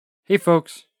Hey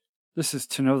folks, this is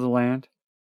To Know the Land,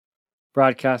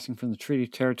 broadcasting from the Treaty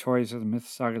Territories of the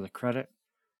Mississauga of Credit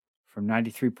from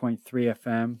 93.3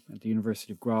 FM at the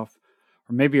University of Guelph.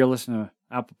 Or maybe you're listening to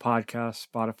Apple Podcasts,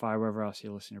 Spotify, wherever else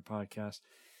you listen to your podcast.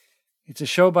 It's a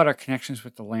show about our connections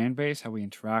with the land base, how we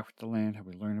interact with the land, how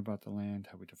we learn about the land,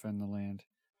 how we defend the land.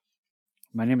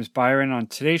 My name is Byron. On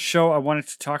today's show, I wanted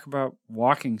to talk about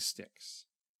walking sticks.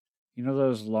 You know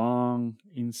those long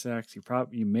insects?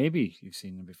 Maybe you've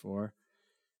seen them before.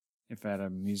 If at a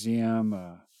museum,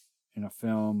 in a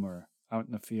film, or out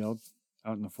in the field,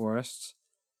 out in the forests.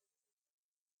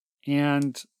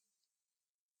 And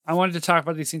I wanted to talk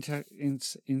about these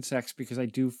insects because I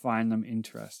do find them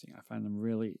interesting. I find them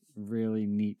really, really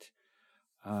neat.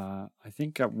 I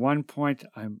think at one point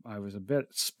I was a bit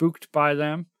spooked by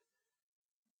them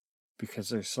because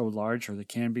they're so large, or they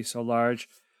can be so large,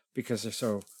 because they're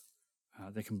so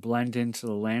they can blend into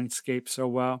the landscape so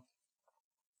well.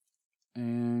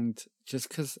 And just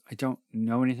because I don't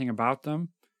know anything about them,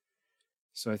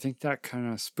 so I think that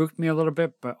kind of spooked me a little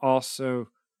bit, but also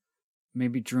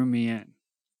maybe drew me in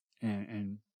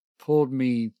and pulled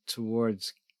me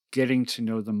towards getting to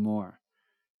know them more,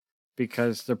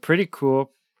 because they're pretty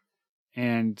cool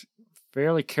and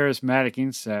fairly charismatic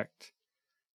insect.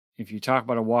 If you talk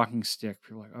about a walking stick,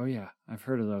 people are like, oh yeah, I've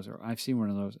heard of those, or I've seen one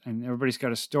of those. And everybody's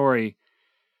got a story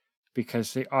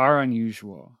because they are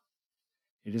unusual.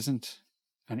 It isn't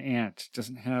an ant. It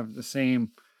doesn't have the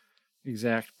same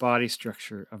exact body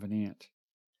structure of an ant.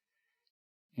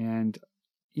 And,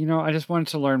 I just wanted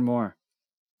to learn more.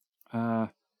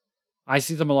 I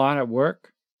see them a lot at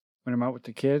work when I'm out with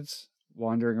the kids,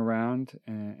 wandering around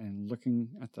and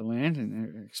looking at the land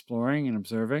and exploring and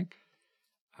observing.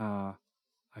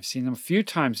 I've seen them a few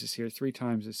times this year, 3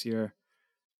 times this year.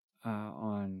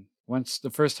 The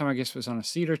first time I guess was on a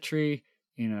cedar tree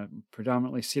in a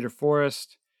predominantly cedar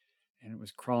forest, and it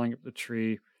was crawling up the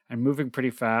tree and moving pretty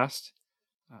fast.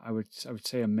 I would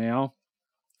say a male,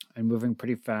 and moving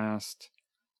pretty fast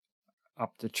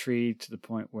up the tree to the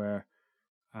point where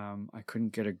I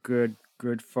couldn't get a good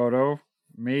photo.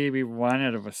 Maybe one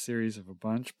out of a series of a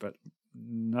bunch, but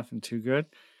nothing too good.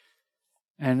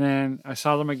 And then I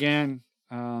saw them again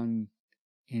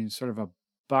in sort of a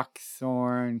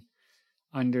buckthorn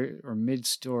under or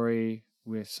mid-story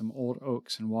with some old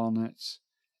oaks and walnuts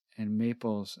and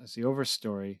maples as the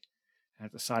overstory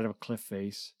at the side of a cliff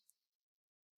face.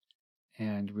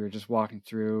 And we were just walking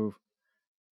through,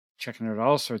 checking out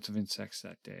all sorts of insects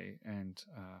that day. And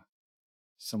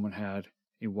someone had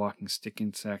a walking stick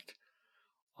insect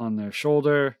on their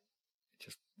shoulder. It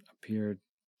just appeared,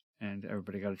 and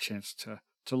everybody got a chance to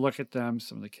look at them.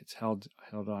 Some of the kids held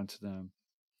on to them.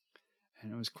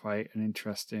 And it was quite an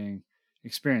interesting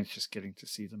experience just getting to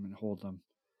see them and hold them.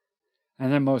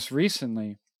 And then most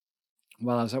recently,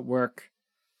 while I was at work,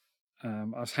 I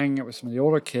was hanging out with some of the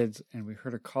older kids, and we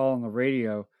heard a call on the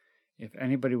radio if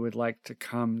anybody would like to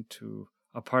come to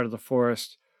a part of the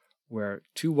forest where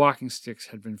 2 walking sticks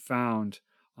had been found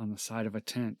on the side of a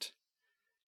tent,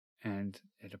 and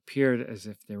it appeared as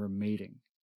if they were mating.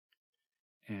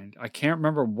 And I can't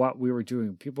remember what we were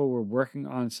doing. People were working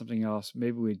on something else.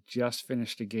 Maybe we had just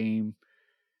finished a game,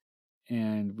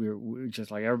 and we were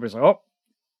just like, everybody's like, oh,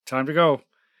 time to go.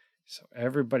 So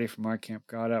everybody from our camp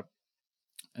got up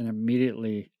and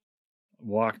immediately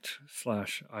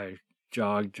I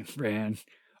jogged and ran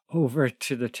over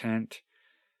to the tent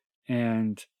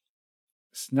and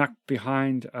snuck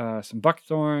behind some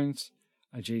buckthorns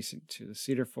adjacent to the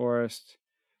cedar forest,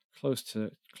 close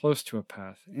to a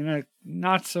path in a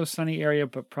not so sunny area,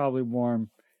 but probably warm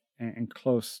and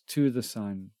close to the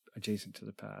sun, adjacent to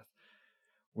the path,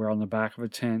 where on the back of a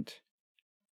tent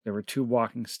there were 2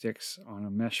 walking sticks on a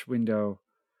mesh window,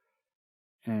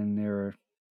 and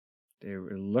they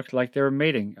looked like they were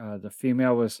mating. The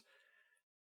female was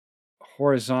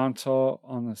horizontal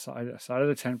on the side of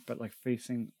the tent, but like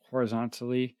facing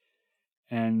horizontally,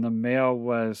 and the male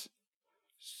was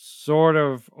sort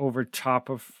of over top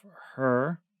of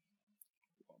her,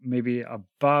 maybe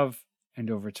above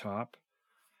and over top,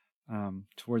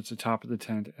 towards the top of the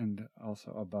tent, and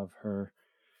also above her.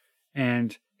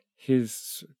 And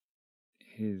his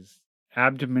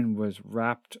abdomen was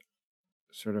wrapped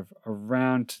sort of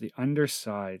around to the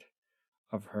underside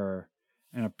of her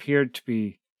and appeared to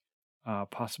be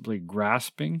possibly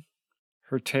grasping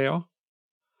her tail.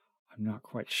 I'm not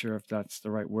quite sure if that's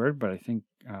the right word, but I think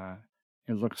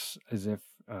it looks as if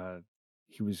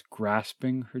he was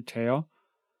grasping her tail.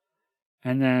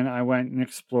 And then I went and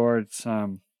explored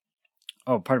some...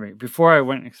 Oh, pardon me. Before I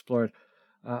went and explored,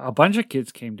 a bunch of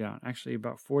kids came down. Actually,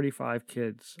 about 45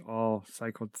 kids all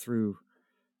cycled through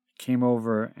came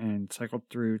over and cycled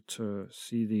through to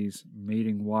see these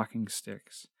mating walking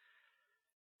sticks.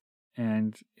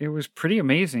 And it was pretty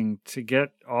amazing to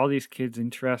get all these kids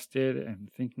interested and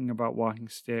thinking about walking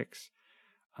sticks.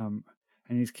 And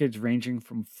these kids ranging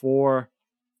from 4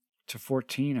 to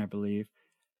 14, I believe.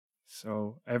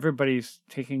 So everybody's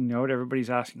taking note, everybody's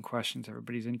asking questions,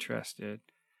 everybody's interested.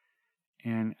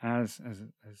 And as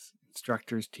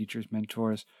instructors, teachers,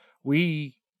 mentors,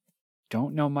 we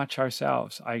don't know much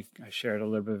ourselves. I shared a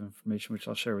little bit of information, which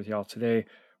I'll share with y'all today,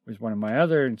 with one of my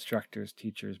other instructors,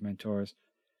 teachers, mentors.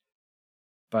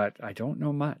 But I don't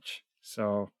know much.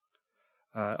 So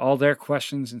all their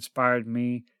questions inspired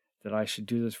me that I should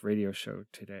do this radio show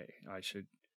today. I should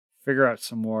figure out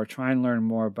some more, try and learn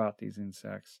more about these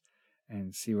insects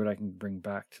and see what I can bring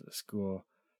back to the school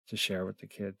to share with the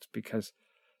kids, because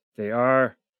they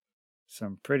are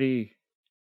some pretty,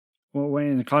 well,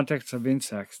 in the context of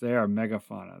insects, they are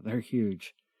megafauna. They're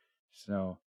huge.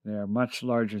 So they are much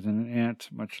larger than an ant,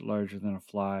 much larger than a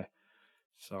fly.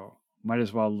 So might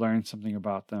as well learn something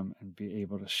about them and be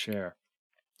able to share.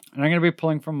 And I'm going to be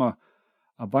pulling from a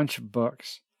bunch of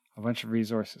books, a bunch of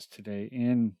resources today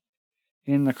in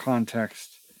the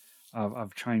context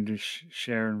of trying to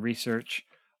share and research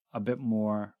a bit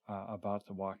more about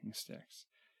the walking sticks.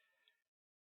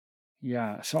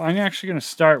 Yeah, so I'm actually going to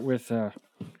start with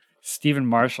Stephen A.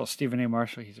 Marshall.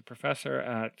 He's a professor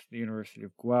at the University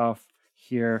of Guelph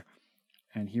here,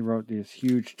 and he wrote this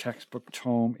huge textbook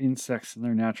tome, Insects and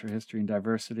Their Natural History and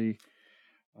Diversity,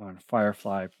 on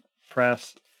Firefly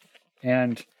Press.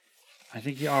 And I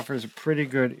think he offers a pretty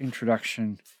good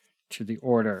introduction to the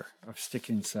order of stick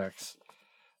insects,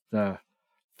 the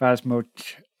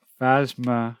Phasmatodidae.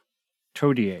 Phasmatodidae.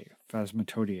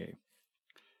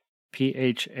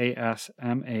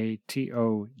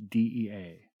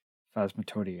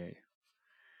 Phasmatodidae.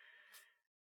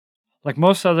 Like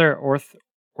most other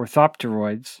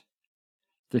orthopteroids,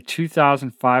 the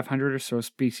 2,500 or so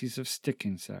species of stick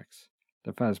insects,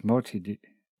 the Phasmatodidae,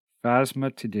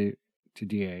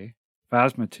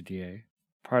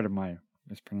 part of my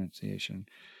mispronunciation,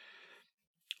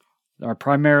 are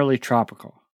primarily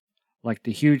tropical, like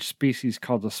the huge species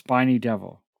called the spiny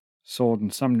devil, sold in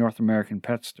some North American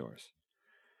pet stores.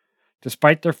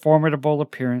 Despite their formidable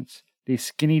appearance, these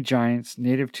skinny giants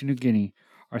native to New Guinea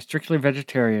are strictly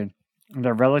vegetarian and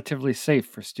are relatively safe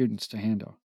for students to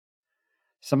handle.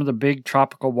 Some of the big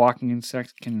tropical walking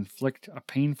insects can inflict a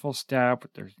painful stab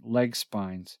with their leg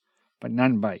spines, but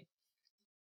none bite.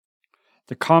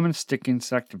 The common stick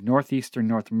insect of northeastern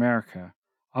North America,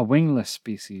 a wingless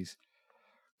species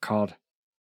called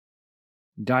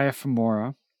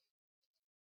Diapharamera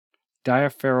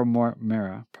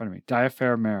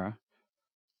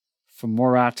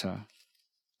femorata,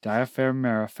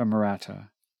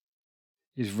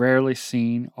 is rarely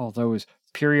seen, although is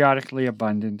periodically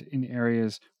abundant in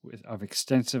areas of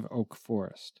extensive oak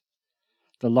forest.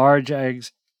 The large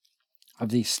eggs of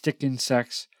these stick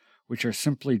insects, which are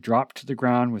simply dropped to the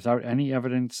ground without any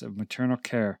evidence of maternal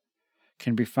care,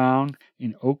 can be found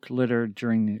in oak litter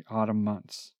during the autumn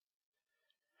months.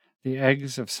 The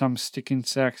eggs of some stick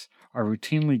insects are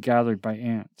routinely gathered by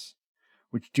ants,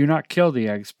 which do not kill the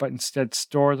eggs but instead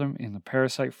store them in the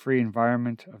parasite-free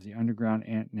environment of the underground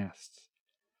ant nests.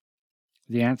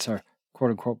 The ants are,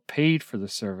 quote-unquote, paid for the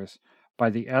service by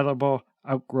the edible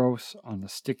outgrowths on the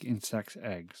stick insect's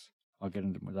eggs. I'll get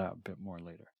into that a bit more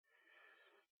later.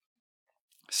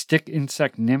 Stick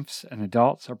insect nymphs and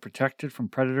adults are protected from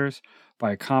predators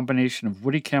by a combination of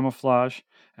woody camouflage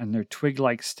and their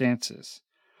twig-like stances,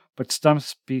 but some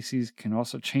species can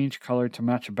also change color to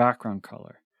match a background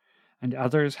color, and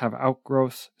others have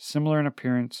outgrowths similar in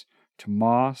appearance to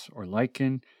moss or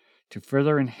lichen to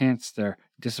further enhance their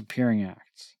disappearing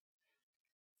acts.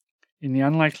 In the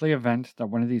unlikely event that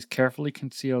one of these carefully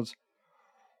concealed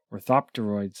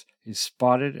orthopteroids is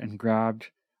spotted and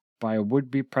grabbed by a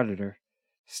would-be predator,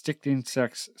 stick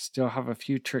insects still have a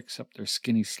few tricks up their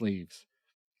skinny sleeves.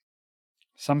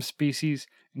 Some species,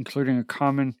 including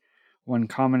one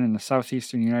common in the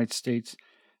southeastern United States,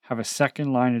 have a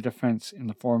second line of defense in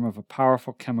the form of a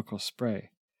powerful chemical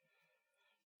spray.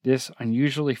 This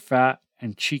unusually fat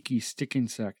and cheeky stick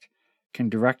insect can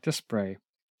direct a spray,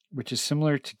 which is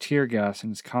similar to tear gas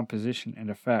in its composition and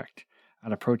effect,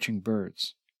 at approaching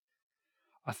birds.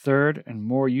 A third and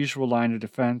more usual line of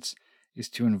defense is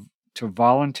to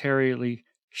voluntarily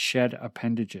shed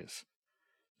appendages.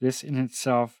 This in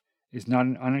itself is not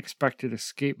an unexpected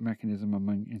escape mechanism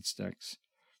among insects,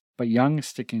 but young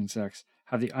stick insects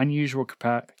have the unusual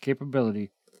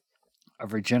capability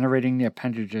of regenerating the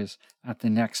appendages at the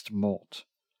next molt.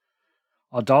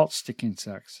 Adult stick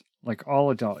insects, like all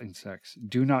adult insects,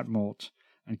 do not molt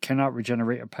and cannot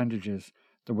regenerate appendages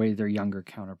the way their younger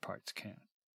counterparts can.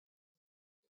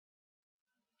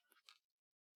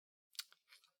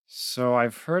 So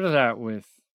I've heard of that with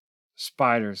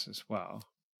spiders as well,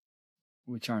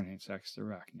 which aren't insects, they're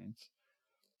arachnids.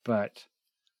 But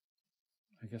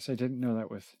I guess I didn't know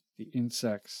that with the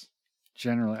insects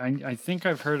generally. I think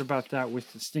I've heard about that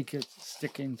with the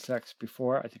stick insects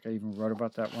before. I think I even wrote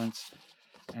about that once,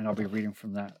 and I'll be reading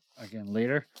from that again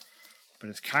later. But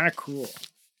it's kind of cool.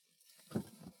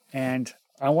 And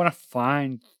I want to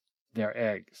find their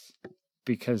eggs,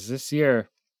 because this year,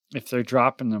 if they're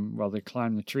dropping them while they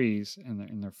climb the trees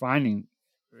and they're finding,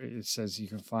 it says you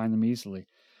can find them easily.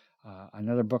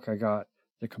 Another book I got,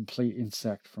 The Complete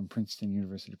Insect from Princeton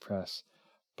University Press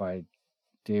by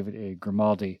David A.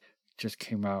 Grimaldi, just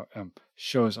came out,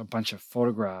 shows a bunch of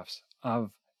photographs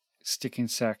of stick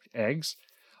insect eggs,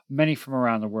 many from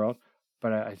around the world,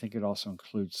 but I think it also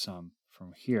includes some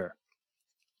from here.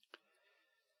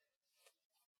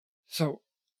 So,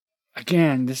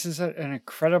 again, this is an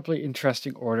incredibly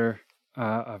interesting order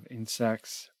of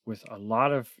insects with a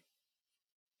lot of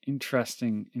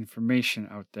interesting information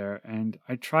out there. And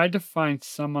I tried to find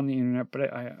some on the internet,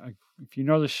 but I if you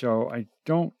know the show, I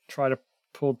don't try to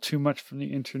pull too much from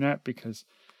the internet, because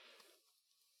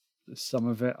some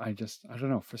of it I don't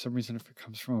know, for some reason, if it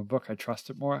comes from a book, I trust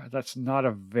it more. That's not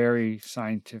a very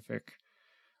scientific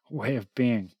way of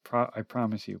being, I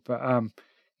promise you. But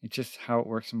it's just how it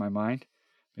works in my mind.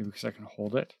 Maybe because I can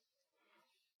hold it.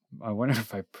 I wonder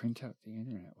if I print out the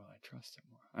internet, will I trust it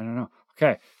more? I don't know.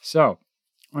 Okay, so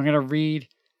I'm going to read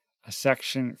a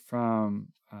section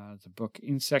from the book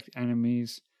Insect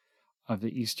Enemies of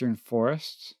the Eastern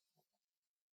Forests.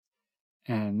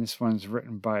 And this one's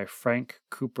written by Frank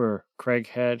Cooper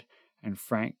Craighead and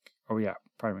Frank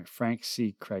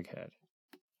C. Craighead.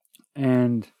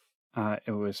 And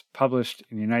it was published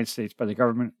in the United States by the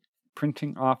Government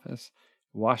Printing Office,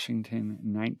 Washington,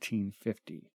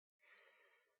 1950.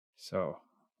 So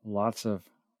lots of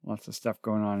stuff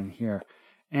going on in here.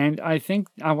 And I think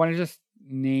I want to just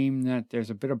name that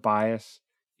there's a bit of bias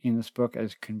in this book,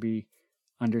 as can be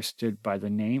understood by the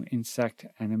name Insect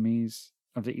Enemies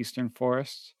of the Eastern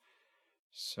Forests.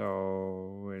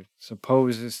 So it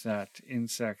supposes that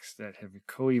insects that have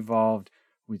co-evolved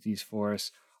with these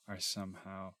forests are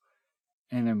somehow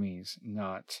enemies,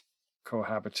 not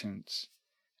cohabitants.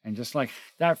 And just like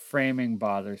that framing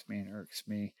bothers me and irks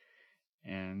me.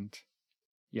 And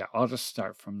yeah, I'll just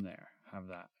start from there. Have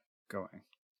that going.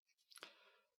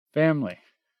 Family.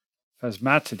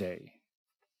 Phasmatidae,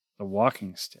 the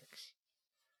walking sticks.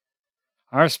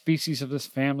 Our species of this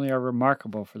family are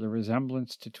remarkable for their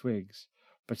resemblance to twigs,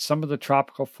 but some of the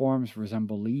tropical forms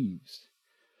resemble leaves.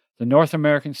 The North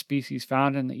American species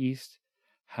found in the east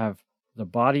have the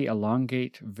body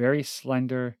elongate, very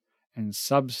slender, and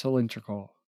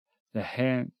subcylindrical. The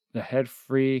head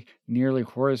free, nearly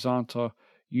horizontal,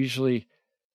 usually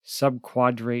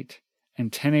subquadrate,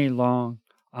 antennae long,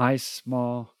 eyes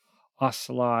small,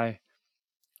 ocelli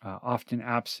often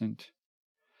absent.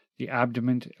 The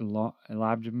abdomen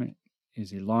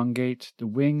is elongate. The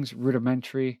wings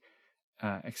rudimentary,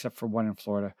 except for one in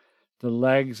Florida. The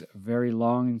legs very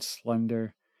long and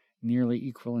slender, nearly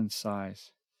equal in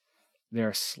size. They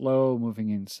are slow-moving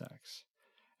insects,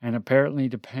 and apparently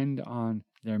depend on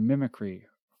their mimicry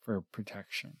for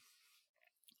protection.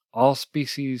 All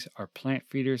species are plant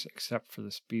feeders except for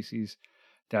the species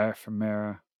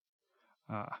Diaphragma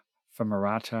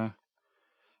femerata.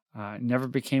 Never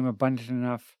became abundant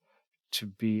enough to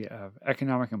be of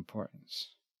economic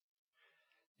importance.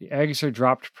 The eggs are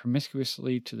dropped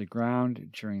promiscuously to the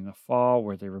ground during the fall,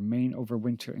 where they remain over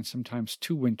winter and sometimes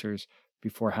 2 winters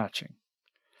before hatching.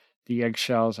 The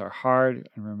eggshells are hard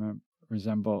and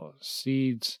resemble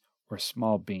seeds or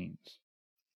small beans.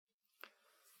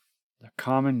 The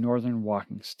common northern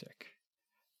walking stick,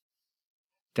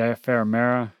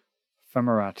 Diaphragma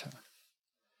femerata,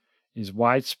 is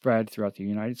widespread throughout the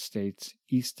United States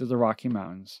east of the Rocky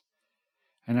Mountains,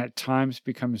 and at times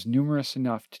becomes numerous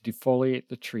enough to defoliate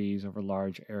the trees over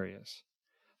large areas.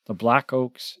 The black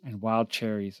oaks and wild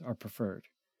cherries are preferred,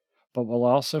 but will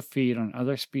also feed on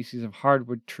other species of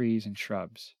hardwood trees and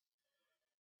shrubs.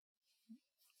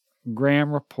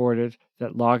 Graham reported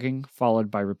that logging followed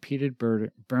by repeated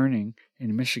burning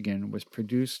in Michigan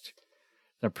produced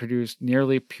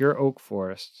nearly pure oak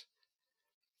forests,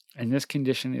 and this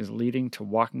condition is leading to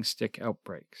walking stick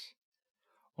outbreaks.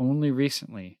 Only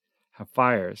recently have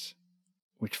fires,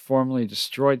 which formerly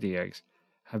destroyed the eggs,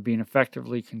 have been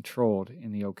effectively controlled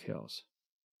in the Oak Hills.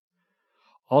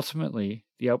 Ultimately,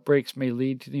 the outbreaks may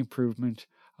lead to the improvement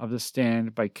of the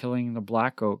stand by killing the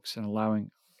black oaks and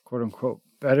allowing quote unquote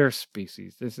better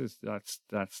species.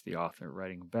 That's the author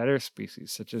writing, better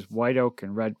species such as white oak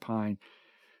and red pine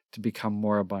to become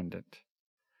more abundant.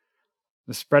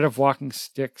 The spread of walking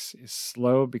sticks is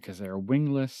slow because they are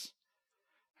wingless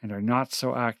and are not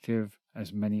so active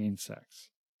as many insects.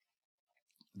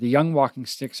 The young walking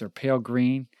sticks are pale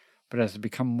green, but as they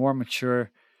become more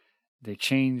mature, they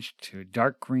change to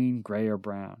dark green, gray, or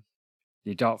brown.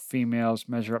 The adult females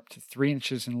measure up to 3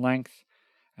 inches in length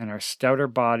and are stouter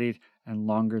bodied and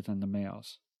longer than the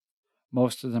males.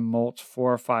 Most of them molt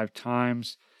 4 or 5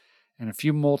 times, and a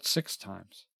few molt 6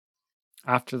 times.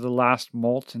 After the last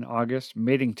molt in August,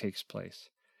 mating takes place,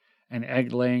 and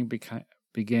egg laying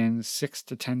begins 6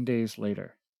 to 10 days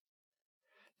later.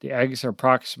 The eggs are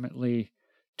approximately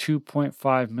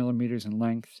 2.5 millimeters in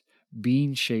length,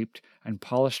 bean-shaped, and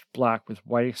polished black with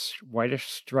whitish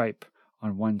stripe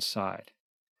on one side.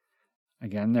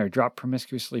 Again, they're dropped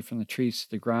promiscuously from the trees to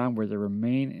the ground, where they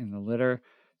remain in the litter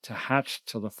to hatch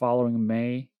till the following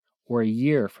May or a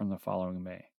year from the following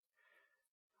May.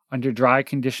 Under dry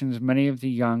conditions, many of the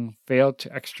young fail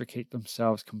to extricate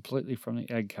themselves completely from the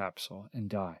egg capsule and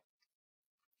die.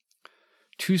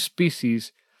 2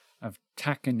 species of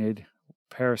tachinid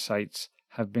parasites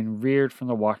have been reared from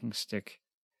the walking stick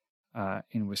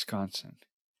in Wisconsin.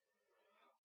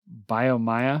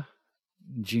 Biomya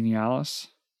genialis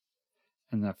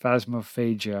and the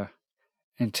Phasmophaga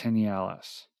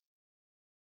antennalis.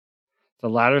 The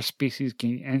latter species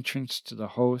gain entrance to the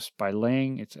host by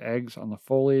laying its eggs on the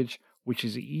foliage, which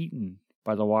is eaten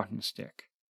by the walking stick.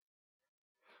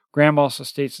 Graham also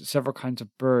states that several kinds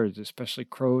of birds, especially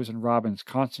crows and robins,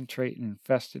 concentrate in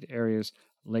infested areas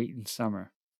late in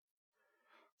summer.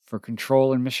 For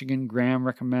control in Michigan, Graham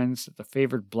recommends that the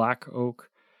favored black oak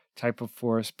type of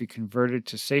forest be converted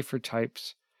to safer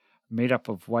types made up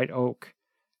of white oak,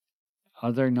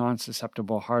 other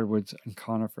non-susceptible hardwoods, and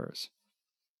conifers.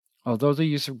 Although the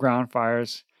use of ground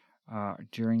fires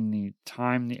during the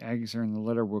time the eggs are in the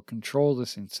litter will control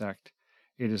this insect,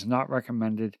 it is not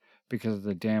recommended because of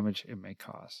the damage it may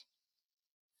cause.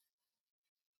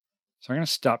 So I'm going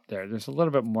to stop there. There's a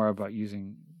little bit more about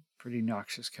using pretty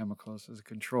noxious chemicals as a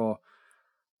control.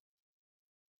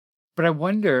 But I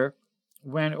wonder,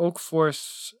 when oak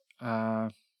forests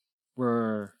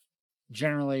were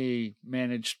generally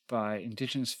managed by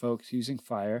indigenous folks using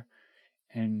fire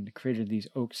and created these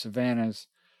oak savannas,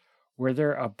 were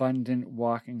there abundant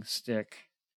walking stick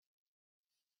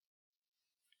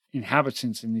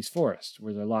inhabitants in these forests?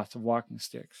 Were there lots of walking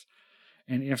sticks?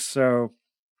 And if so,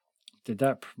 did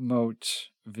that promote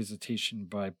visitation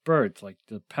by birds, like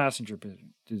the passenger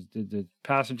pigeon? Did the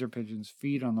passenger pigeons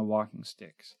feed on the walking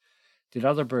sticks? Did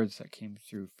other birds that came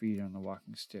through feed on the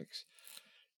walking sticks?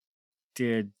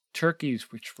 Did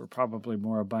turkeys, which were probably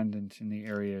more abundant in the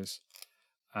areas,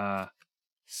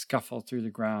 scuffle through the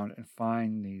ground and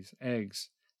find these eggs,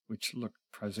 which looked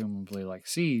presumably like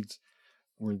seeds?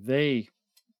 Were they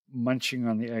munching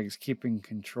on the eggs, keeping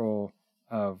control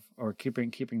of, or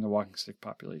keeping the walking stick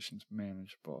populations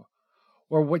manageable?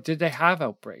 Or what, did they have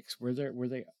outbreaks? Were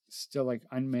they still like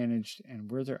unmanaged, and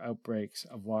were there outbreaks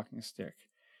of walking stick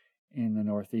in the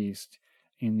Northeast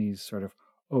in these sort of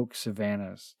oak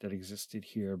savannas that existed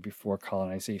here before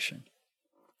colonization?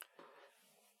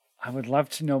 I would love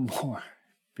to know more,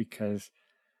 because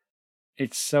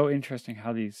it's so interesting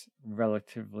how these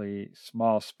relatively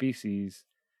small species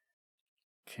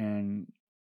can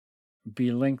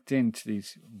be linked into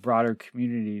these broader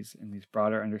communities and these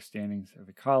broader understandings of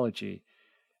ecology.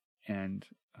 And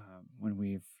when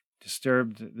we've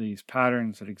disturbed these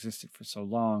patterns that existed for so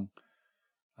long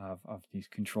of these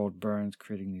controlled burns,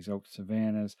 creating these oak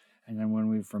savannas, and then when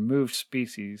we've removed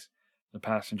species, the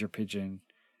passenger pigeon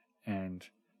and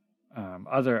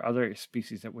other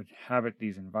species that would inhabit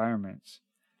these environments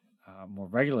more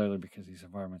regularly because these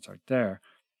environments aren't there,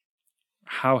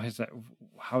 how has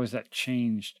that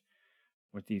changed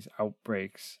what these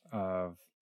outbreaks of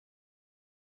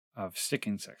stick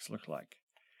insects look like?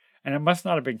 And it must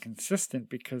not have been consistent,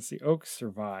 because the oaks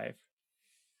survive.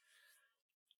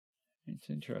 It's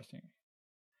interesting.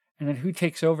 And then who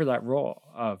takes over that role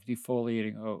of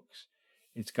defoliating oaks?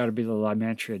 It's got to be the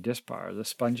Lymantria dispar, the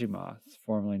spongy moth,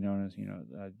 formerly known as,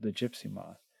 the gypsy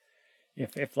moth.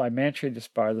 If Lymantria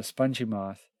dispar, the spongy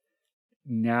moth,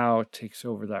 now takes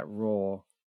over that role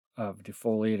of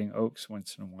defoliating oaks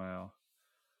once in a while,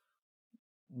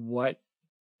 what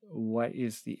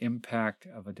is the impact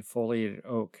of a defoliated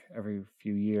oak every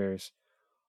few years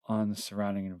on the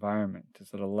surrounding environment?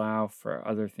 Does it allow for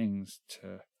other things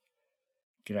to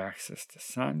get access to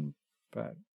sun,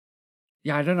 but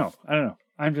Yeah, I don't know.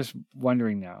 I'm just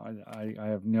wondering now. I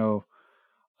have no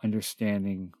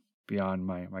understanding beyond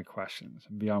my questions,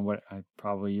 and beyond what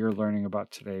probably you're learning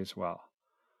about today as well.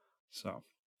 So,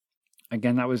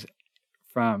 again, that was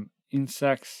from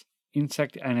Insect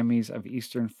Enemies of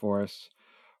Eastern Forests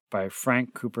by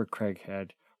Frank Cooper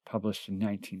Craighead, published in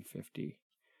 1950.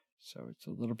 So it's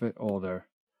a little bit older,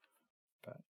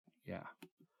 but yeah.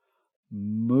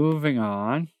 Moving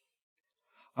on,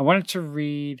 I wanted to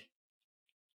read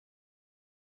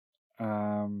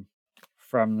from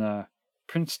the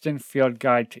Princeton Field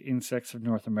Guide to Insects of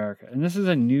North America. And this is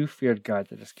a new field guide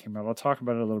that just came out. I'll talk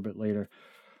about it a little bit later.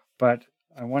 But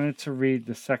I wanted to read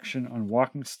the section on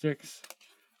walking sticks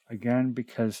again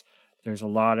because there's a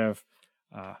lot of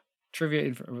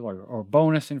trivia or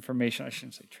bonus information. I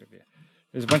shouldn't say trivia.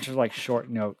 There's a bunch of like short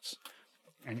notes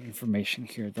and information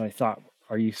here that I thought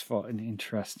are useful and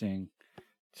interesting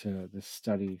to the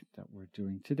study that we're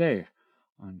doing today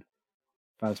on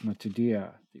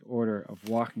Phasmatodea, the order of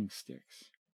walking sticks.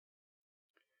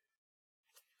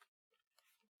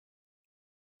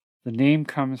 The name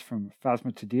comes from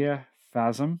Phasmatodea,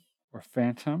 phasm or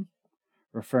phantom,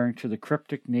 referring to the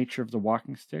cryptic nature of the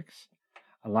walking sticks,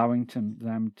 allowing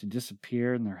them to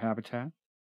disappear in their habitat.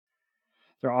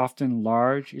 They're often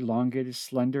large, elongated,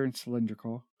 slender, and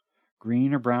cylindrical,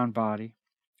 green or brown body,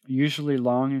 usually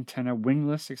long antennae,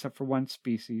 wingless except for one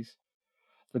species.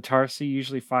 The tarsi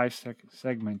usually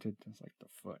segmented, that's like the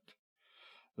foot.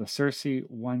 The cerci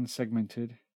one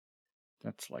segmented,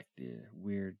 that's like the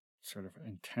weird sort of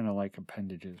antenna-like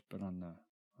appendages, but on the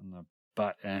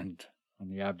butt end, on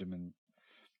the abdomen,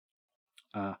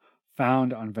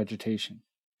 found on vegetation.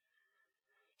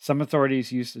 Some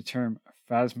authorities use the term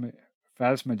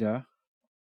phasmida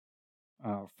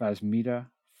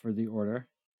for the order.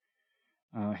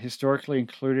 Historically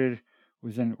included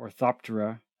within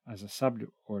Orthoptera as a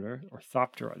suborder.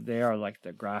 Orthoptera, they are like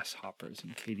the grasshoppers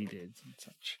and katydids and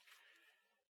such.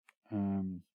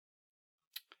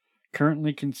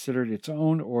 Currently considered its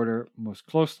own order, most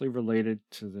closely related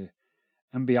to the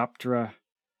Embioptera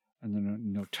and the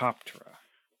Notoptera.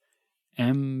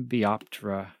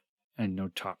 Embioptera and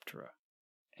Notoptera.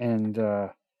 And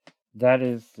that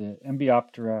is the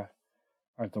Embioptera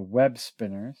are the web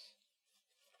spinners.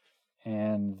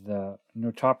 And the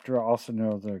Notoptera, also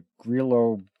known the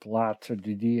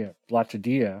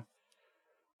Griloblattodea,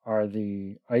 are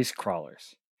the ice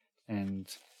crawlers.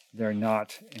 And they're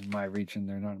not in my region.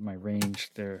 They're not in my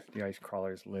range. The ice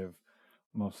crawlers live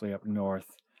mostly up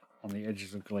north on the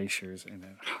edges of glaciers and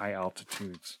at high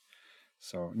altitudes.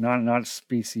 So not a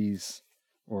species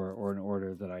or an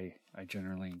order that I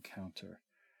generally encounter.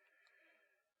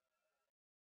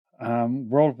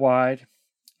 Worldwide,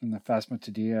 in the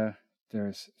Phasmatodea,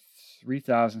 there's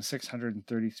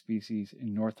 3,630 species.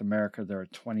 In North America, there are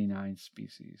 29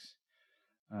 species.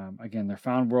 Again, they're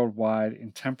found worldwide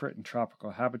in temperate and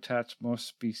tropical habitats. Most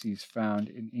species found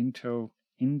in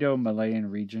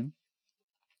Indo-Malayan region.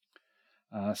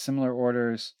 Similar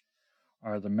orders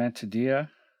are the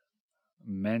Mantodea.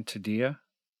 Mantodea.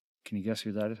 Can you guess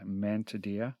who that is?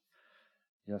 Mantodea.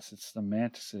 Yes, it's the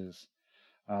mantises.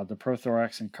 The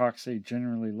prothorax and coxae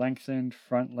generally lengthened,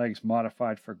 front legs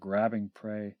modified for grabbing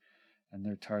prey, and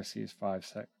their tarsi is five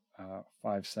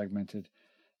segmented.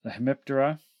 The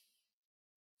Hemiptera.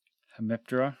 Do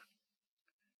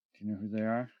you know who they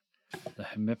are? The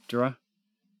Hemiptera.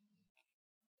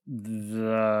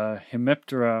 The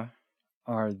Hemiptera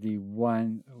are the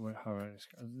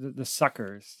the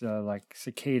suckers, like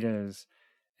cicadas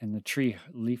and the tree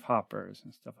leaf hoppers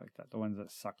and stuff like that. The ones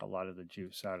that suck a lot of the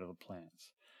juice out of the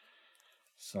plants.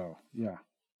 So, yeah.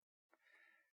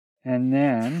 And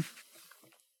then,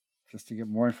 just to get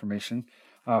more information,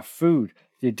 food.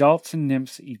 The adults and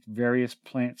nymphs eat various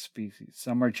plant species.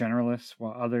 Some are generalists,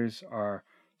 while others are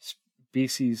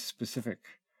species-specific.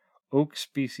 Oak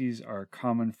species are a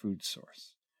common food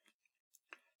source.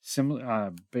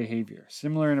 Similar behavior.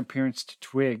 Similar in appearance to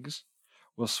twigs,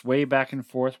 will sway back and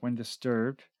forth when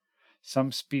disturbed.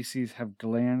 Some species have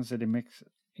glands that emit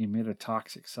a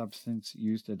toxic substance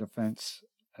used as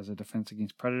a defense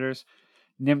against predators.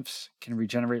 Nymphs can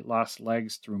regenerate lost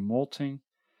legs through molting.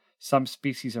 Some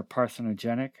species are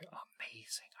parthenogenic.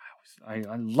 Amazing. I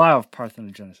love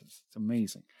parthenogenesis. It's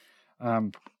amazing.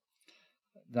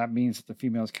 That means that the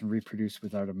females can reproduce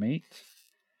without a mate.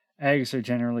 Eggs are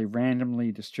generally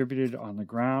randomly distributed on the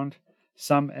ground.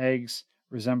 Some eggs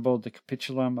resemble the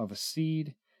capitulum of a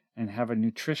seed and have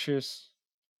nutrients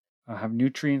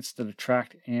that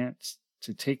attract ants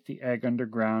to take the egg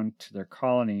underground to their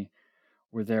colony,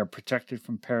 where they are protected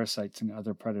from parasites and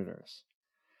other predators.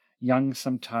 Young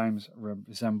sometimes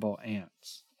resemble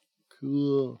ants.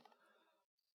 Cool.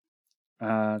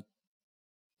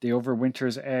 They overwinter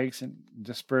as eggs and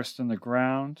dispersed in the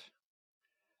ground.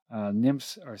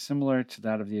 Nymphs are similar to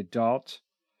that of the adult,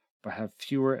 but have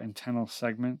fewer antennal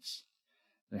segments.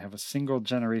 They have a single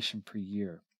generation per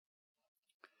year.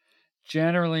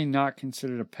 Generally not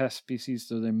considered a pest species,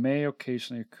 though they may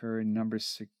occasionally occur in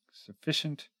numbers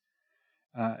sufficient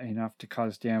enough to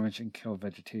cause damage and kill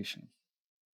vegetation.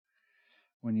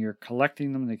 When you're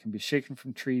collecting them, they can be shaken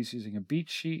from trees using a beach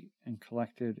sheet and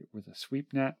collected with a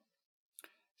sweep net.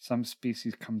 Some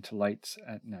species come to lights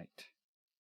at night.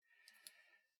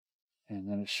 And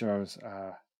then it shows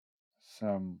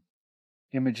some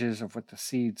images of what the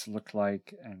seeds look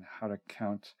like and how to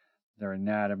count their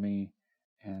anatomy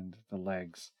and the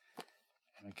legs.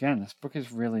 And again, this book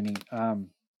is really neat.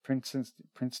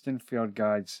 Princeton Field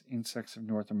Guides, Insects of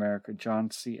North America, John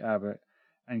C. Abbott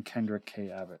and Kendra K.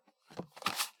 Abbott.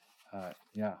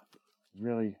 Yeah,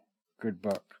 really good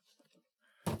book.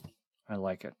 I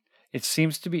like it. It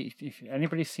seems to be, if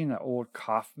anybody's seen the old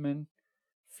Kaufman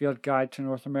Field Guide to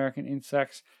North American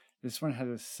Insects, this one has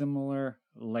a similar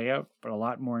layout, but a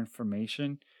lot more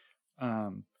information.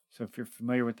 So if you're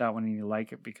familiar with that one and you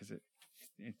like it because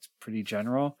it's pretty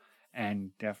general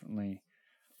and definitely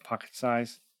pocket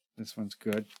size, this one's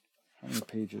good. How many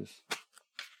pages?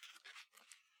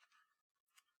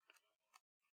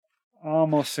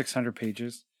 Almost 600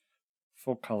 pages.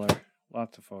 Full color.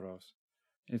 Lots of photos.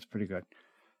 It's pretty good.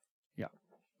 Yeah.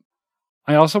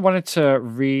 I also wanted to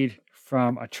read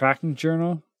from a tracking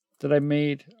journal that I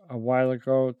made a while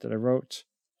ago that I wrote,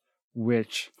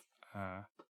 which I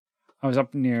was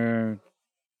up near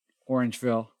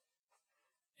Orangeville,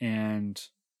 and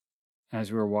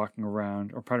as we were walking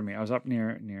around, or pardon me, I was up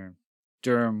near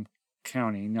Durham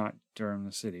County, not Durham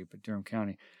the city, but Durham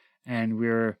County, and we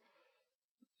were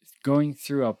going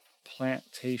through a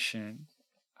plantation.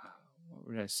 What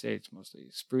would I say? It's mostly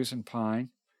spruce and pine.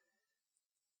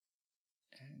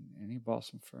 And any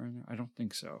balsam fir in there? I don't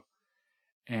think so.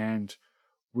 And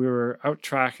we were out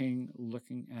tracking,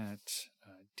 looking at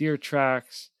deer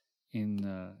tracks in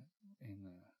the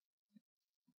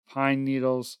pine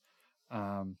needles,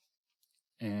 and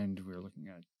we were looking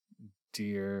at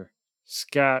deer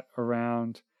scat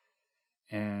around.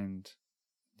 And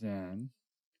then,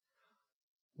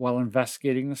 while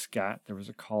investigating the scat, there was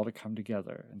a call to come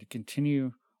together and to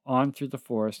continue on through the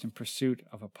forest in pursuit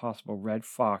of a possible red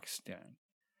fox den.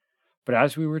 But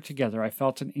as we were together, I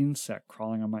felt an insect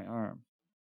crawling on my arm.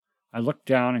 I looked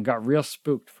down and got real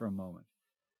spooked for a moment.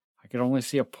 I could only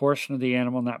see a portion of the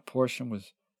animal, and that portion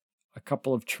was a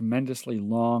couple of tremendously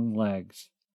long legs.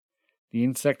 The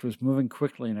insect was moving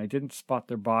quickly, and I didn't spot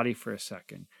their body for a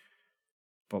second.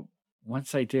 But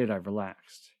once I did, I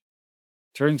relaxed.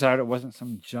 Turns out it wasn't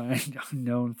some giant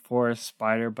unknown forest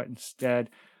spider, but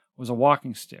instead was a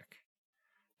walking stick,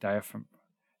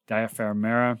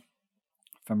 Diaphragmera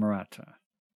femerata,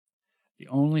 the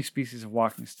only species of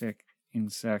walking stick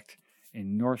insect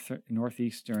in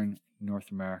northeastern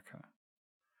North America.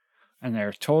 And they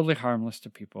are totally harmless to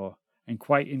people and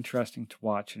quite interesting to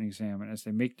watch and examine as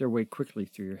they make their way quickly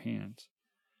through your hands.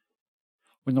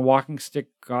 When the walking stick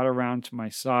got around to my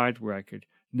side where I could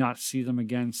not see them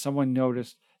again, someone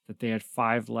noticed that they had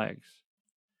 5 legs,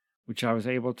 which I was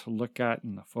able to look at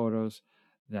in the photos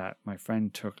that my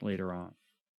friend took later on.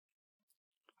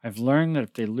 I've learned that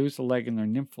if they lose a leg in their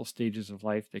nymphal stages of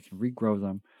life, they can regrow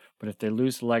them, but if they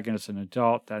lose a leg as an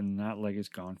adult, then that leg is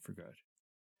gone for good.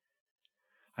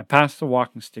 I passed the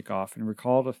walking stick off and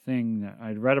recalled a thing that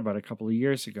I'd read about a couple of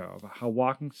years ago about how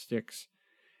walking sticks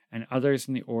and others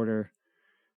in the order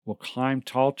will climb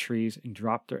tall trees and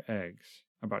drop their eggs,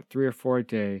 about 3 or 4 a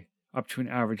day, up to an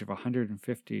average of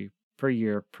 150 per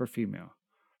year per female,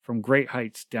 from great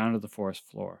heights down to the forest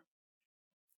floor.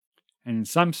 And in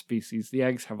some species, the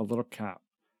eggs have a little cap,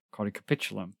 called a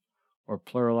capitulum, or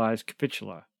pluralized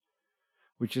capitula,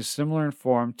 which is similar in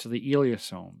form to the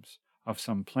eliosomes of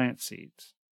some plant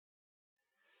seeds.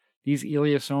 These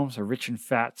eliosomes are rich in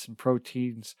fats and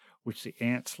proteins which the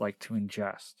ants like to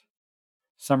ingest.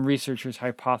 Some researchers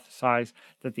hypothesize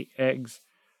that the ants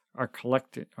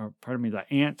collect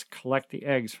the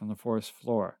eggs from the forest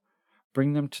floor,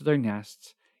 bring them to their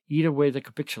nests, eat away the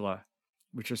capitula,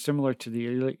 which are similar to the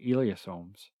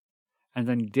eliosomes, and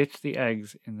then ditch the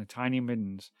eggs in the tiny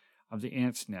middens of the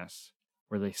ants' nests,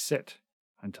 where they sit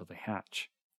until they hatch.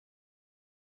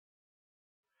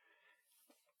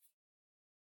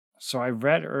 So I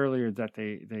read earlier that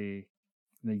the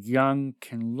young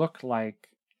can look like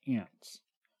ants.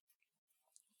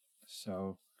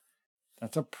 So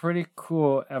that's a pretty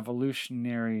cool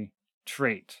evolutionary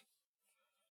trait,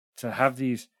 to have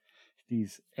these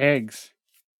eggs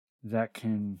that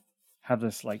can have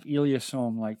this like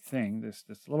iliosome-like thing, this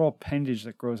little appendage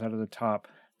that grows out of the top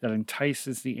that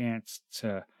entices the ants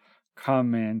to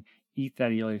come in, eat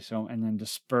that iliosome, and then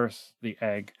disperse the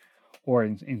egg, or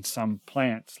in some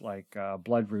plants like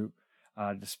bloodroot,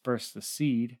 disperse the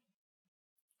seed,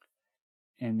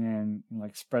 and then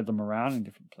like spread them around in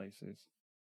different places.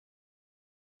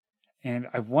 And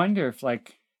I wonder if,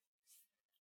 like,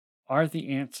 are the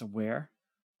ants aware?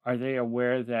 Are they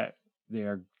aware that they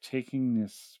are taking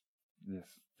this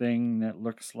thing that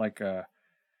looks like a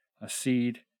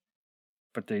seed,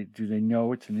 but do they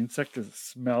know it's an insect? Does it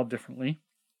smell differently?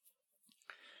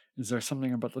 Is there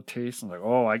something about the taste? I'm like,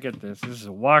 oh, I get this. This is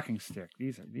a walking stick.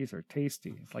 These are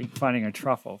tasty. It's like finding a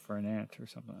truffle for an ant or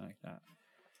something like that.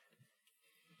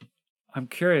 I'm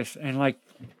curious, and like,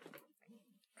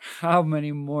 how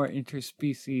many more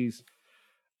interspecies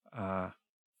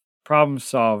problem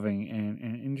solving and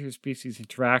interspecies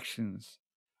interactions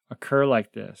occur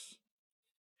like this?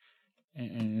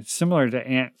 And it's similar to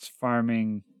ants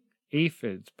farming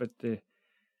aphids, but that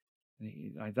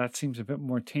seems a bit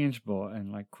more tangible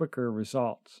and like quicker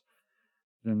results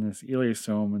than this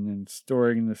iliosome, and then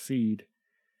storing the seed.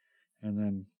 And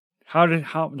then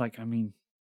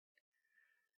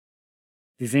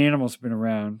these animals have been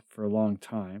around for a long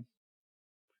time.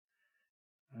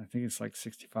 I think it's like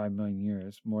 65 million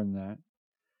years, more than that.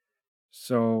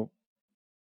 So,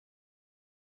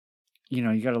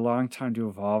 you got a long time to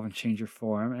evolve and change your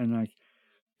form. And like,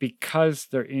 because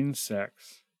they're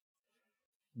insects,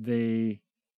 they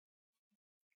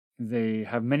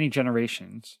have many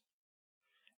generations,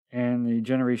 and the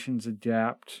generations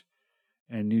adapt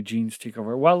and new genes take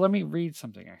over. Well, let me read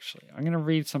something, actually. I'm going to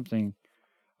read something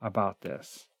about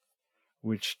this,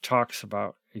 which talks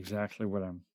about exactly what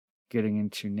I'm getting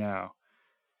into now.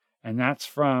 And that's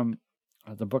from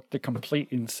the book The Complete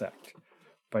Insect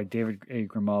by David A.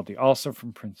 Grimaldi, also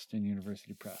from Princeton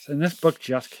University Press. And this book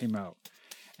just came out.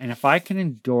 And if I can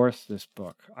endorse this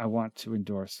book, I want to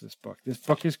endorse this book. This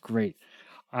book is great.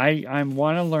 I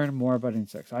want to learn more about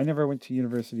insects. I never went to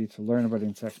university to learn about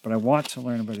insects, but I want to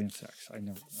learn about insects.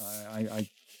 I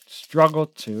struggle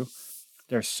to.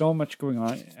 There's so much going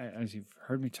on, as you've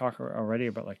heard me talk already,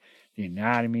 about like the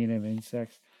anatomy of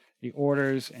insects, the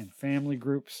orders and family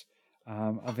groups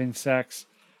of insects,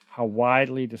 how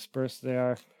widely dispersed they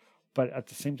are, but at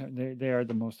the same time, they are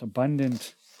the most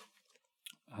abundant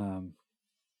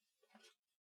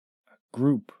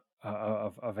group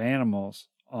of animals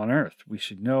on Earth. We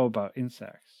should know about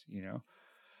insects,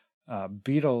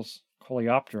 beetles,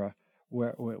 Coleoptera,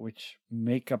 which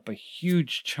make up a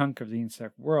huge chunk of the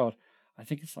insect world. I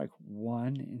think it's like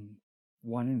one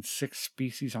in 6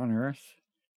 species on Earth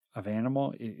of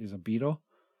animal is a beetle.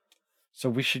 So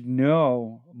we should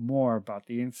know more about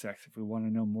the insects if we want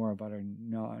to know more about our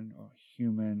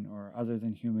non-human or other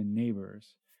than human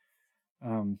neighbors.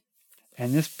 And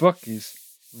this book is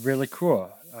really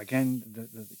cool. Again,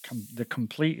 the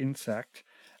Complete Insect,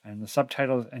 and the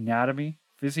subtitle is Anatomy,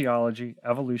 Physiology,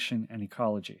 Evolution, and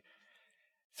Ecology.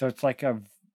 So it's like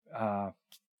an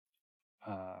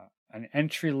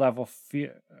entry-level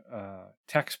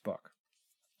textbook,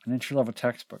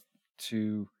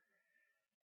 to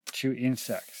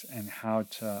insects and how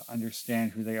to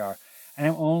understand who they are. And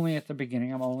I'm only at the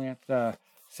beginning. I'm only at the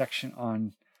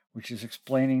section which is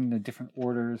explaining the different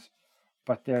orders,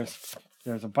 but there's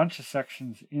a bunch of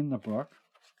sections in the book,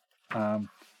 and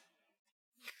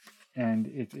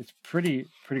it's pretty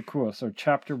cool. So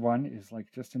chapter 1 is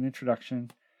like just an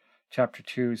introduction. Chapter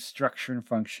 2 is structure and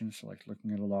function, so like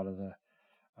looking at a lot of the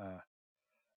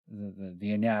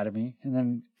anatomy, and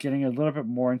then getting a little bit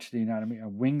more into the anatomy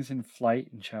of wings and flight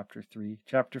in chapter 3.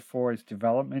 Chapter 4 is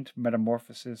development,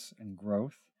 metamorphosis, and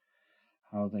growth,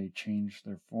 how they change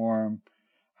their form,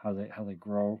 how they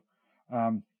grow.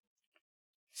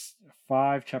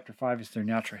 Chapter 5 is their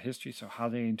natural history, so how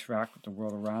they interact with the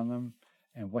world around them,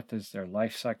 and what does their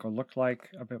life cycle look like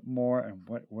a bit more, and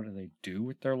what do they do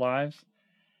with their lives.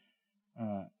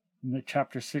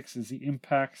 Chapter 6 is the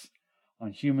impacts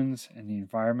on humans and the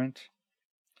environment,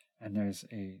 and there's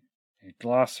a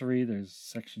glossary, there's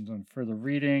sections on further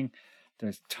reading,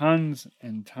 there's tons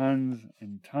and tons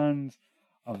and tons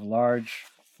of large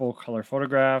full color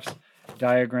photographs,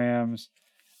 diagrams,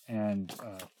 and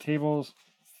tables,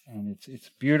 and it's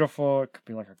beautiful. It could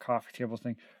be like a coffee table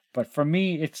thing, but for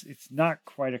me it's not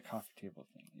quite a coffee table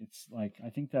thing. It's like, I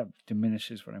think that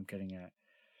diminishes what I'm getting at.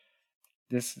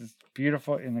 This is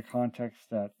beautiful in the context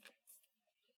that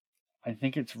I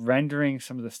think it's rendering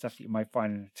some of the stuff that you might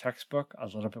find in a textbook a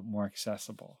little bit more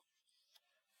accessible.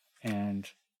 And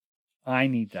I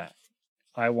need that.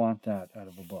 I want that out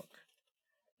of a book.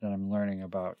 that I'm learning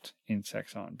about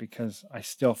insects on, because I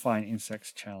still find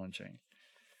insects challenging.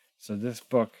 So this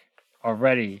book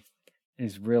already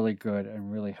is really good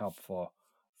and really helpful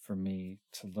for me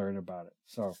to learn about it.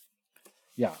 So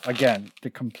yeah, again, The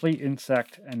Complete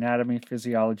Insect Anatomy,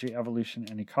 Physiology, Evolution,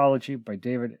 and Ecology by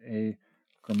David A.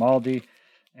 Grimaldi,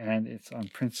 and it's on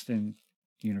Princeton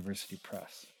University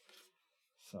Press.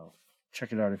 So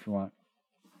check it out if you want.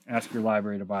 Ask your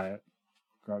library to buy it.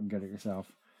 Go out and get it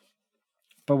yourself.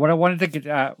 But what I wanted to get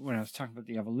at when I was talking about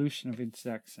the evolution of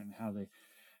insects and how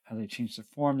they change their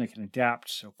form, they can adapt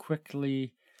so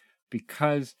quickly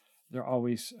because they're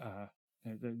always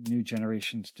the new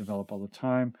generations develop all the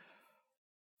time.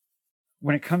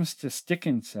 When it comes to stick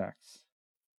insects,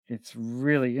 it's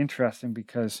really interesting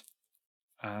because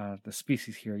the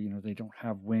species here, they don't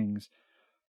have wings,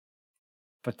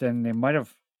 but then they might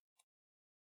have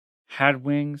had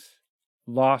wings,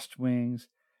 lost wings,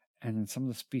 and then some of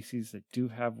the species that do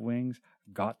have wings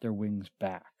got their wings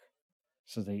back.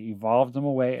 So they evolved them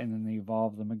away and then they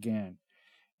evolved them again.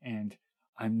 And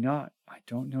I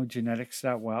don't know genetics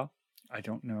that well. I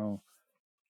don't know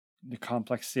the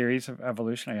complex theories of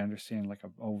evolution. I understand like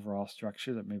an overall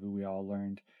structure that maybe we all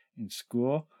learned in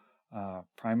school,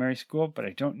 primary school, but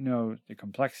I don't know the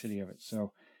complexity of it.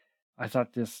 So I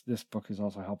thought this book is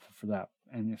also helpful for that,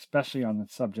 and especially on the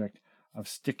subject of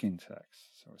stick insects.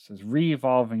 So it says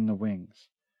re-evolving the wings.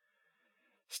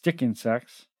 Stick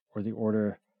insects, or the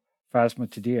order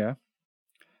Phasmatidea,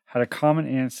 had a common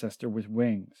ancestor with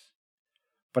wings,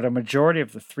 but a majority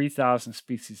of the 3,000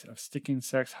 species of stick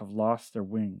insects have lost their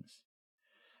wings,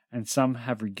 and some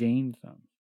have regained them.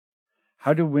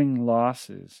 How do wing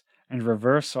losses and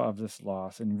reversal of this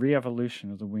loss and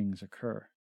re-evolution of the wings occur?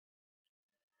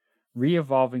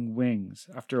 Re-evolving wings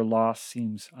after a loss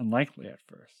seems unlikely at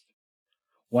first.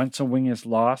 Once a wing is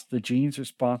lost, the genes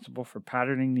responsible for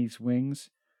patterning these wings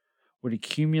would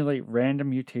accumulate random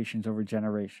mutations over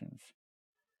generations.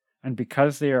 And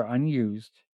because they are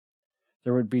unused,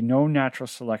 there would be no natural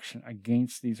selection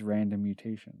against these random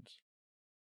mutations.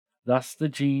 Thus, the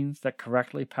genes that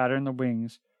correctly pattern the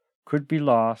wings could be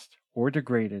lost or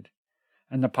degraded,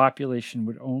 and the population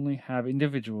would only have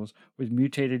individuals with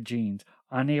mutated genes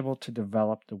unable to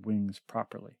develop the wings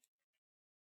properly.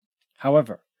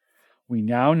 However, we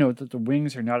now know that the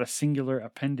wings are not a singular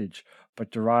appendage,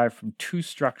 but derive from two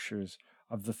structures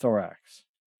of the thorax,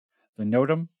 the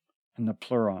notum and the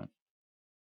pleuron.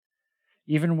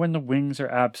 Even when the wings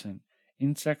are absent,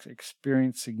 insects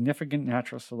experience significant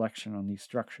natural selection on these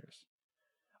structures.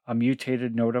 A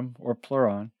mutated notum or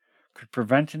pleuron could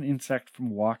prevent an insect from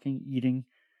walking, eating,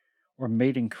 or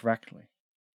mating correctly.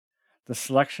 The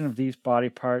selection of these body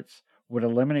parts would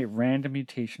eliminate random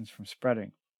mutations from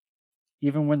spreading,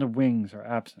 even when the wings are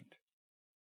absent.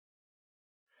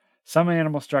 Some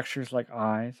animal structures, like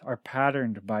eyes, are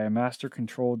patterned by a master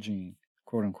control gene,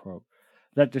 quote unquote,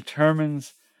 that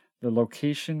determines the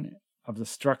location of the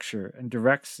structure and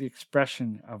directs the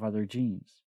expression of other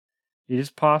genes. It is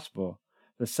possible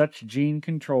that such gene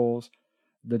controls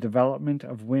the development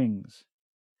of wings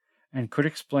and could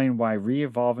explain why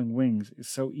re-evolving wings is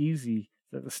so easy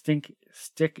that the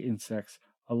stick insects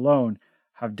alone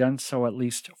have done so at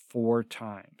least 4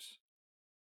 times.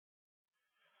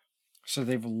 So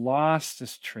they've lost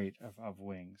this trait of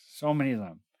wings, so many of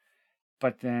them,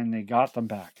 but then they got them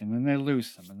back, and then they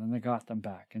lose them, and then they got them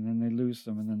back, and then they lose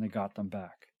them, and then they got them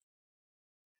back.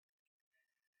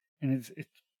 And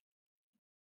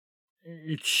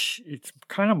it's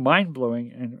kind of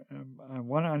mind-blowing, and I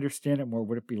want to understand it more.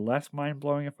 Would it be less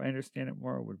mind-blowing if I understand it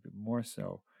more, or would it be more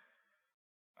so?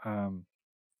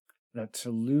 That to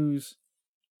lose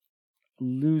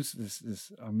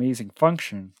this amazing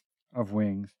function of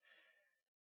wings,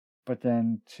 but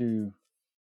then to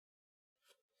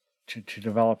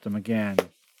develop them again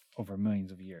over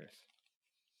millions of years.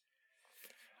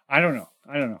 I don't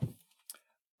know.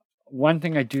 One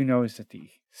thing I do know is that the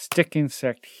stick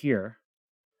insect here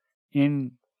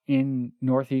in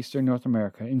northeastern North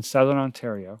America, in southern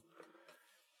Ontario,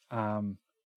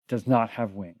 does not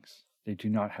have wings. They do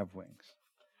not have wings.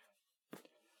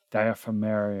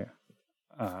 Diaphomeria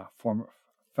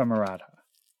femerata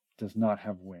does not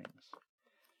have wings.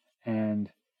 And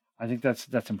I think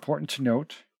that's important to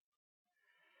note.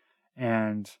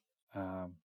 And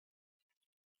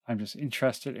I'm just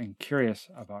interested and curious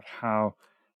about how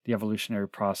the evolutionary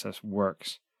process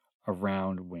works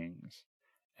around wings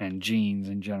and genes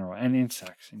in general and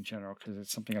insects in general, because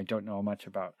it's something I don't know much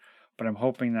about. But I'm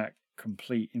hoping that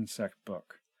Complete Insect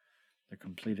book, The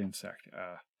Complete Insect,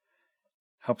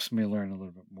 helps me learn a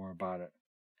little bit more about it.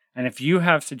 And if you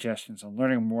have suggestions on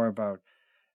learning more about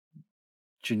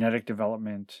genetic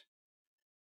development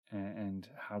and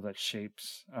how that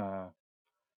shapes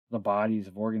the bodies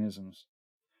of organisms.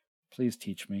 Please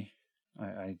teach me.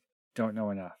 I don't know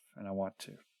enough, and I want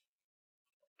to.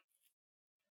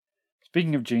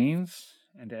 Speaking of genes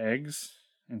and eggs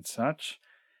and such,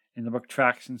 in the book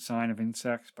Tracks and Sign of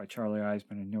Insects by Charlie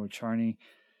Eisman and Noah Charney,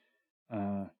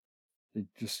 they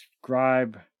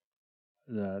describe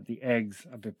the eggs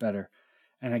a bit better.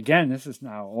 And again, this is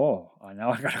now I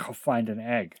gotta go find an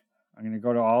egg. I'm gonna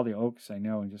go to all the oaks I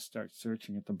know and just start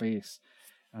searching at the base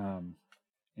in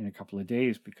a couple of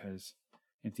days, because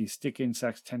if these stick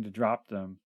insects tend to drop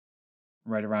them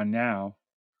right around now,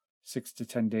 6 to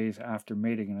 10 days after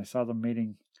mating, and I saw them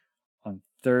mating on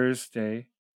Thursday,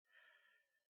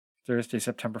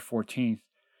 September 14th.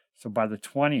 So by the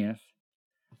 20th,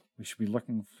 we should be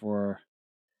looking for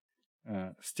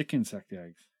stick insect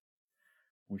eggs,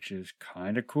 which is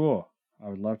kind of cool. I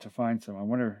would love to find some. I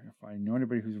wonder if I know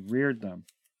anybody who's reared them.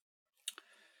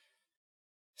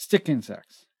 Stick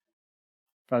insects,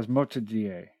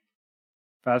 Phasmatodea,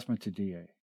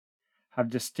 have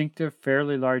distinctive,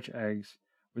 fairly large eggs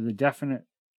with a definite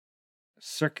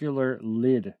circular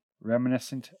lid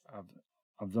reminiscent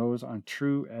of those on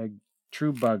true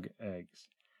bug eggs.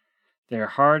 They are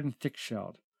hard and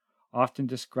thick-shelled, often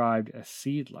described as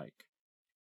seed-like.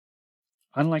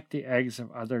 Unlike the eggs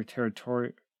of other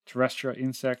terrestrial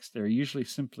insects, they are usually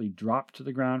simply dropped to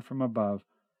the ground from above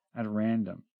at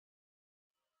random.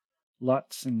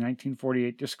 Lutz in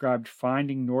 1948 described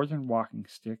finding northern walking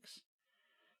sticks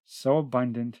so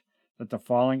abundant that the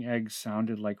falling eggs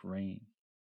sounded like rain.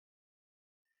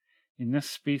 In this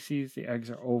species, the eggs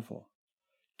are oval,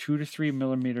 2 to 3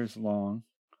 millimeters long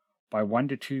by 1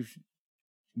 to 2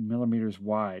 millimeters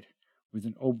wide, with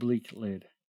an oblique lid.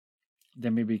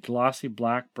 They may be glossy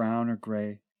black, brown, or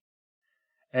gray.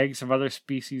 Eggs of other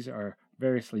species are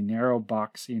variously narrow,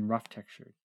 boxy, and rough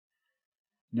textured.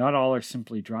 Not all are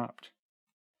simply dropped.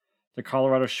 The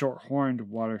Colorado short-horned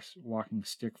water walking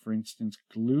stick, for instance,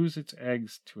 glues its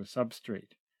eggs to a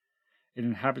substrate. It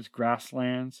inhabits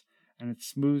grasslands, and its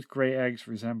smooth gray eggs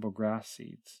resemble grass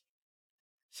seeds.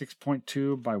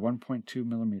 6.2 by 1.2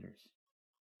 millimeters.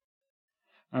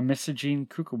 Amisogene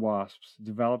cuckoo wasps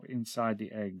develop inside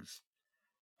the eggs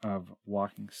of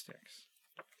walking sticks.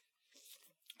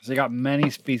 So they got many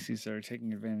species that are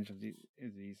taking advantage of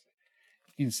these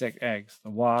insect eggs. The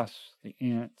wasps, the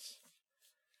ants.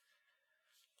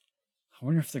 I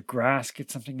wonder if the grass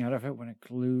gets something out of it when it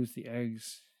glues the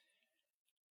eggs.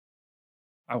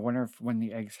 I wonder if when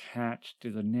the eggs hatch,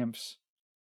 do the nymphs,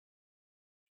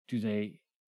 do they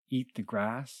eat the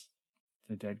grass,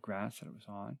 the dead grass that it was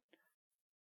on?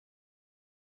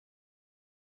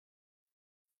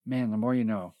 Man, the more you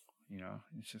know,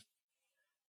 it's just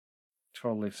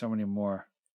totally so many more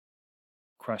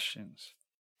questions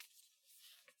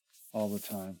all the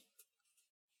time.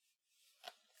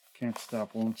 Can't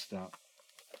stop, won't stop.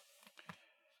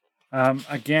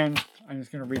 Again, I'm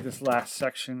just going to read this last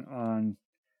section on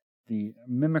the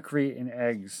mimicry in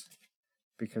eggs,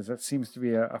 because that seems to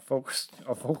be a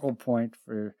focal point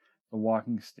for the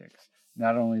walking sticks.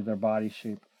 Not only their body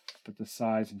shape, but the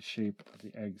size and shape of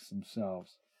the eggs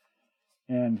themselves.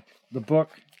 And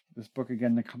this book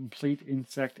again, The Complete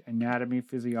Insect Anatomy,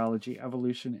 Physiology,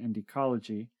 Evolution, and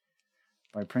Ecology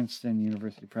by Princeton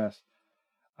University Press,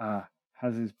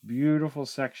 has this beautiful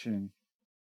section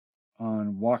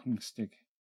on walking stick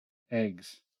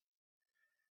eggs,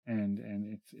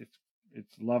 and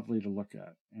it's lovely to look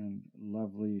at, and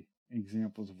lovely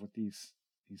examples of what these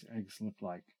eggs look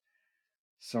like.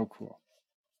 So cool.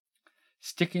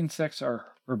 Stick insects are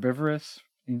herbivorous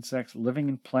insects living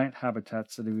in plant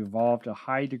habitats that have evolved a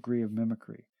high degree of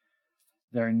mimicry.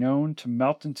 They are known to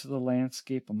melt into the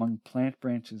landscape among plant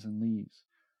branches and leaves.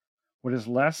 What is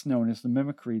less known is the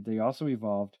mimicry they also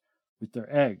evolved with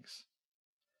their eggs.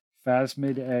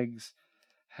 Phasmid eggs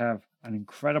have an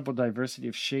incredible diversity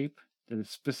of shape that is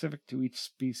specific to each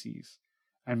species,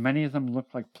 and many of them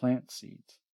look like plant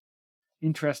seeds.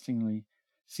 Interestingly,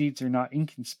 seeds are not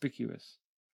inconspicuous.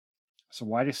 So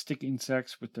why do stick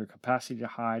insects, with their capacity to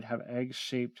hide, have eggs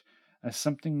shaped as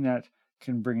something that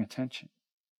can bring attention?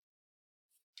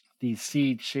 These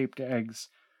seed-shaped eggs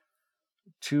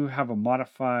too have a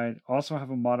modified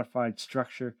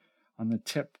structure on the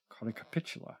tip called a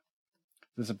capitula.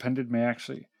 This appendage may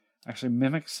actually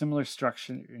mimic similar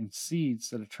structure in seeds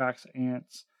that attracts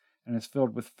ants and is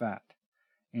filled with fat.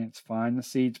 Ants find the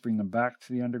seeds, bring them back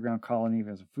to the underground colony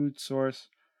as a food source.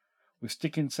 With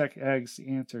stick insect eggs, the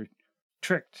ants are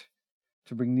tricked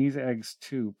to bring these eggs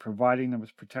too, providing them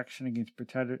with protection against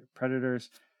predators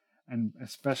and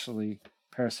especially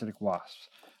parasitic wasps.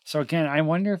 So again, I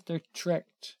wonder if they're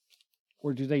tricked,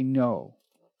 or do they know?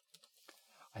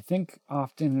 I think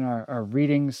often in our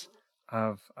readings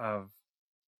of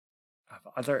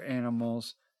other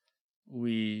animals,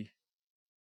 we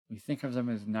think of them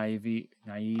as naive.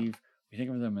 We think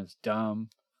of them as dumb.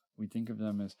 We think of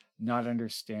them as not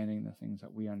understanding the things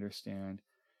that we understand,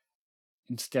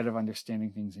 instead of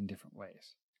understanding things in different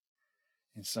ways.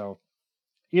 And so,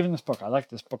 even this book, I like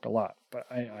this book a lot,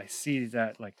 but I see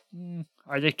that, like,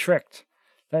 are they tricked?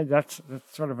 That's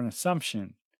sort of an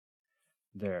assumption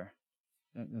there.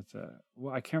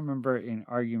 Well, I can't remember in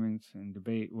arguments and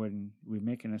debate when we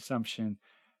make an assumption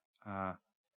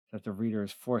that the reader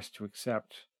is forced to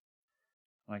accept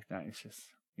like that. It's just,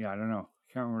 I don't know.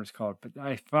 I can't remember what it's called, but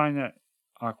I find that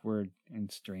awkward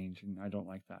and strange, and I don't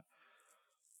like that.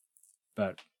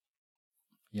 But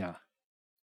yeah,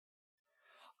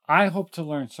 I hope to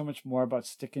learn so much more about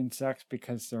stick insects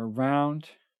because they're around.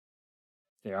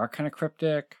 They are kind of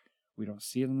cryptic. We don't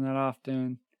see them that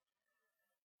often.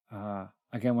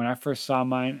 Again, when I first saw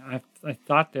mine, I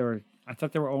thought they were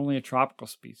only a tropical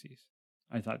species.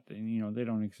 I thought that, they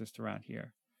don't exist around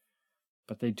here,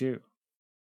 but they do,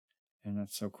 and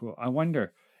that's so cool. I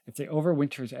wonder if they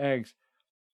overwinter as eggs.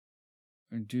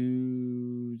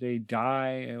 Do they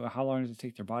die? How long does it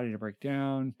take their body to break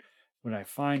down? Would I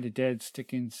find a dead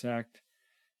stick insect?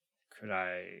 Could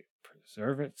I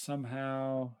preserve it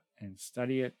somehow and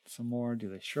study it some more? Do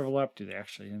they shrivel up? Do they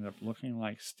actually end up looking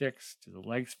like sticks? Do the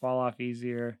legs fall off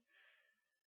easier?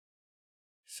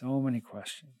 So many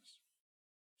questions.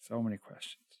 So many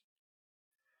questions.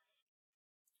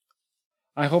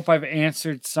 I hope I've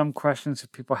answered some questions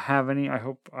if people have any. I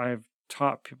hope I've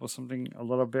taught people something a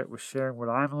little bit with sharing what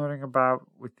I'm learning about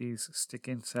with these stick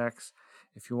insects.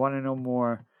 If you want to know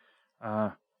more,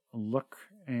 look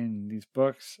in these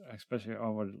books. Especially, I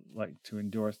would like to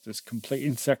endorse this Complete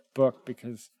Insect book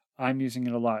because I'm using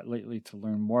it a lot lately to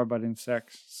learn more about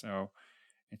insects. So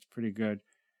it's pretty good.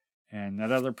 And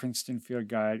that other Princeton Field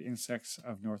Guide, Insects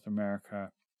of North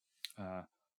America,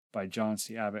 by John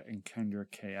C. Abbott and Kendra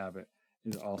K. Abbott,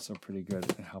 is also pretty good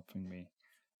at helping me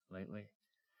lately.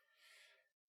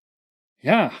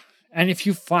 Yeah. And if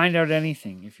you find out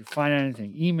anything,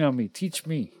 email me, teach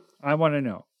me. I want to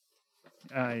know.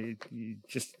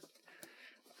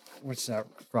 What's that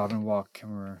Robin Wall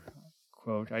Kimmerer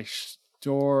quote? I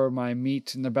store my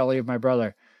meat in the belly of my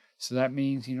brother. So that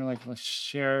means, let's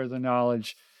share the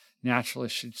knowledge.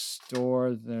 Naturalists should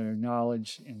store their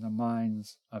knowledge in the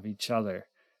minds of each other.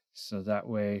 So that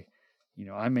way,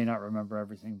 I may not remember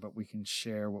everything, but we can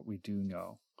share what we do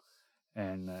know.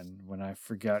 And then when I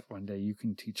forget one day, you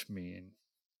can teach me, and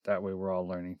that way we're all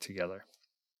learning together.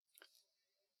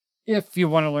 If you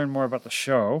want to learn more about the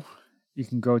show, you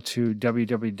can go to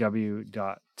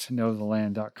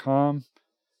www.toknowtheland.com.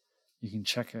 You can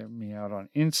check me out on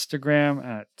Instagram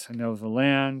at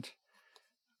toknowtheland.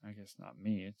 I guess not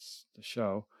me, it's the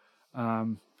show.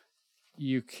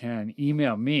 You can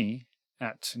email me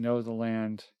at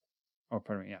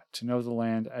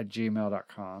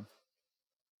toknowtheland@gmail.com.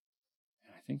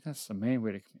 I think that's the main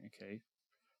way to communicate.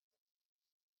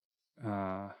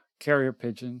 Carrier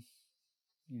pigeon,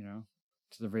 to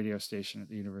the radio station at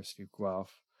the University of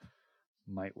Guelph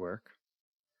might work.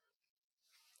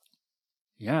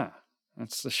 Yeah,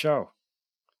 that's the show.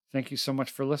 Thank you so much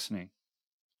for listening.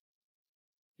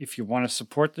 If you want to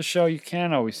support the show, you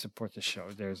can always support the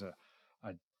show. There's a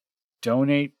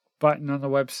donate button on the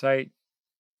website,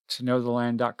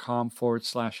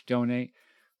 toknowtheland.com/donate.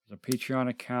 There's a Patreon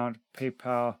account,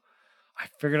 PayPal. I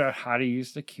figured out how to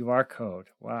use the QR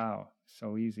code. Wow,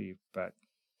 so easy, but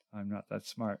I'm not that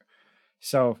smart.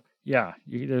 So, yeah,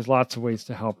 there's lots of ways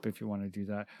to help if you want to do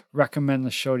that. Recommend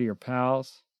the show to your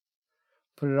pals.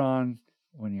 Put it on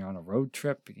when you're on a road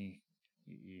trip and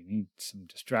you need some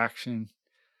distraction.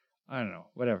 I don't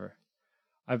know, whatever.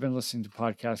 I've been listening to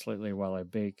podcasts lately while I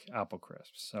bake apple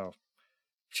crisps. So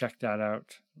check that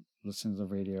out. Listen to the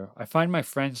radio. I find my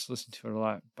friends listen to it a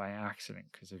lot by accident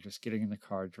because they're just getting in the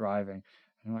car driving.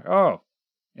 And I'm like, oh,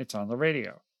 it's on the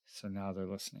radio. So now they're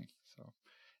listening. So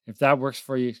if that works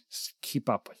for you, keep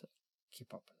up with it.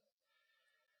 Keep up with it.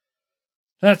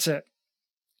 That's it.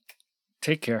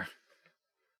 Take care.